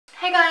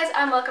Hey guys,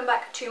 and welcome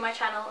back to my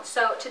channel.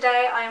 So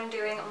today I am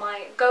doing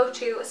my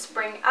go-to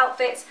spring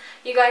outfits.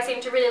 You guys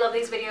seem to really love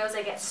these videos,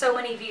 they get so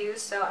many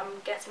views, so I'm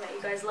guessing that you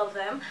guys love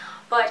them.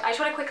 But I just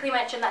want to quickly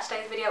mention that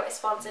today's video is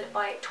sponsored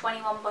by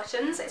 21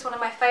 Buttons. It's one of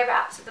my favourite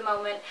apps at the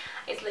moment.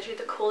 It's literally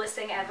the coolest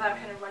thing ever.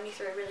 I'm going to run you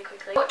through it really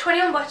quickly. But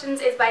 21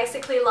 Buttons is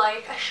basically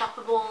like a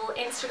shoppable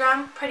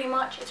Instagram, pretty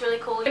much. It's really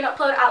cool. You can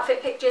upload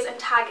outfit pictures and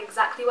tag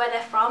exactly where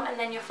they're from, and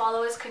then your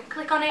followers can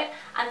click on it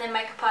and then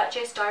make a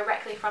purchase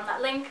directly from that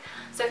link.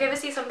 So if you ever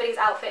see somebody's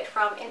outfit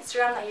from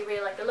Instagram that you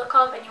really like the look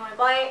of and you want to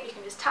buy it, you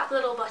can just tap the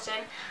little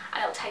button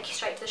and it'll take you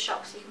straight to the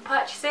shop so you can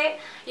purchase it.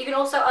 You can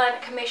also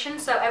earn commission,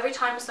 so every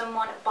time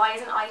someone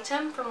buys an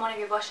item from one of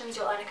your buttons,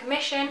 you'll earn a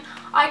commission.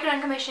 I can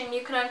earn commission,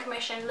 you can earn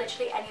commission,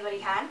 literally anybody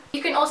can.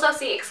 You can also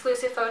see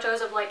exclusive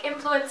photos of like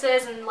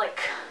influencers and like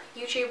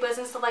YouTubers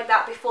and stuff like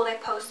that before they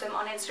post them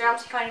on Instagram,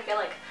 so you kind of get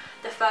like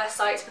the first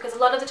sights, because a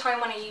lot of the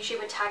time when a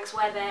YouTuber tags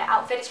where their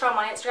outfit is from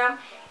on Instagram,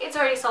 it's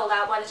already sold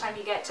out by the time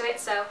you get to it.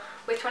 So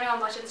with 21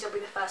 Buttons you'll be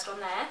the first one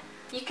there.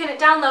 You can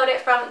download it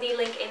from the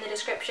link in the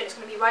description. It's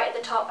going to be right at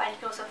the top, and you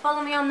can also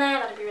follow me on there.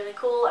 That'd be really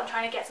cool. I'm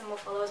trying to get some more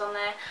followers on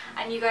there,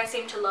 and you guys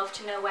seem to love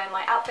to know where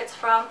my outfit's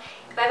from.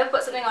 If I ever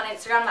put something on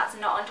Instagram that's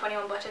not on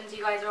 21 Buttons,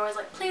 you guys are always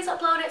like, please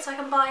upload it so I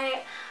can buy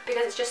it,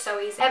 because it's just so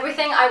easy.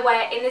 Everything I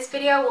wear in this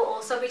video will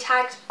also be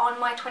tagged on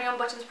my 21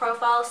 Buttons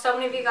profile. So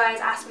many of you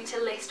guys asked me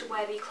to list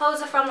where the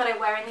clothes are from that I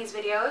wear in these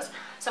videos,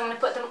 so I'm going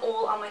to put them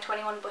all on my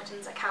 21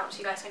 Buttons account so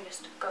you guys can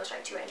just go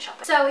straight to it and shop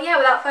it. So yeah,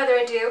 without further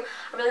ado,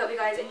 I really hope you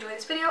guys enjoy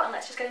this video, and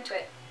let's just get into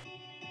it.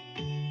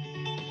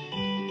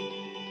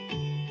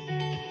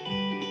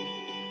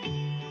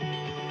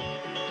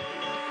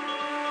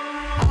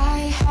 I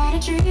had a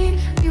dream,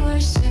 we were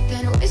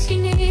sipping whiskey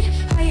neat,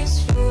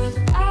 highest floor of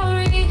the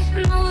Bowery,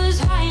 and I was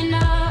high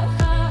enough.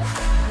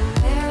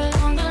 There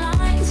along the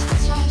lines,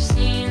 stopped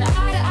seeing eye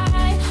to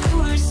eye,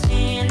 we were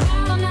staying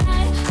out all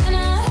night, and I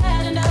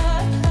had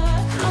enough.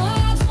 No,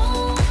 I don't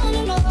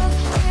wanna know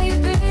where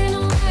you've been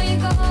or where you're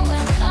going,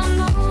 but I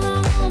know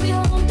I won't be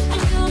home,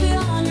 and you'll be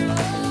on your own.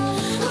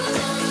 Who's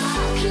gonna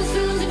rock you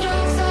through the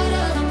dark side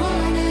of the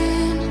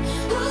morning?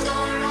 Who's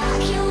gonna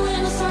rock you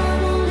when the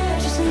sun won't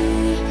let you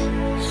sleep?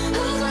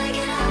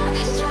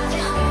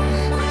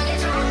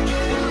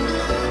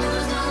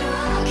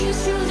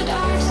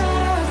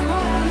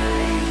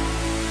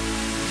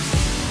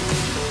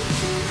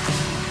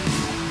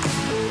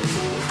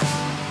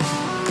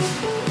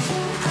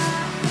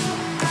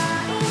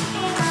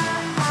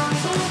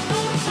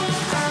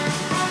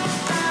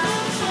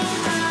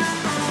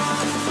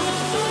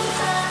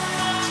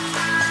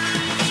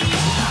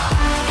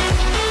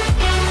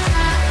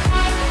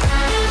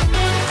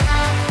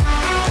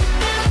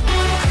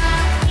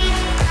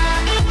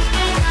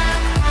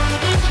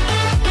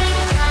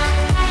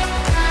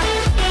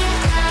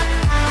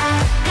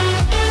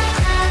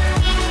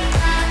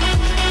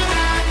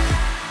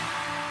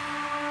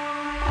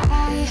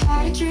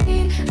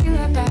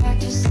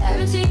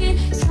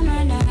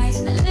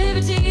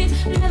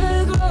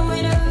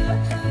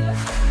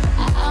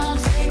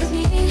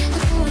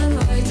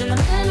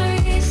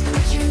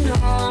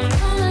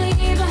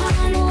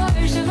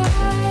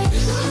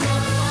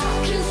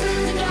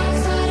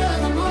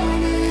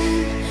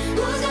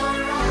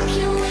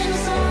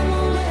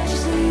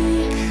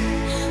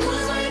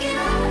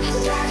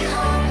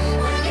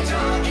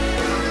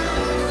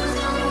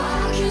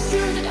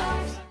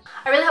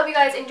 You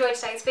guys enjoyed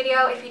today's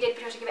video. If you did,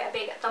 be sure to give it a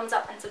big thumbs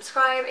up and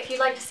subscribe. If you'd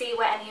like to see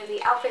where any of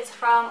the outfits are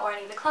from or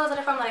any of the clothes that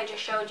are from that I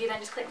just showed you, then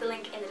just click the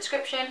link in the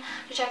description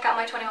to check out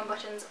my 21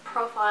 Buttons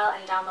profile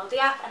and download the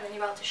app, and then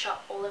you're able to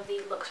shop all of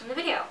the looks from the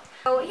video.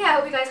 So yeah, I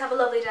hope you guys have a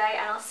lovely day,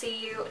 and I'll see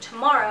you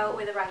tomorrow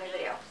with a brand new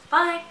video.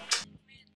 Bye!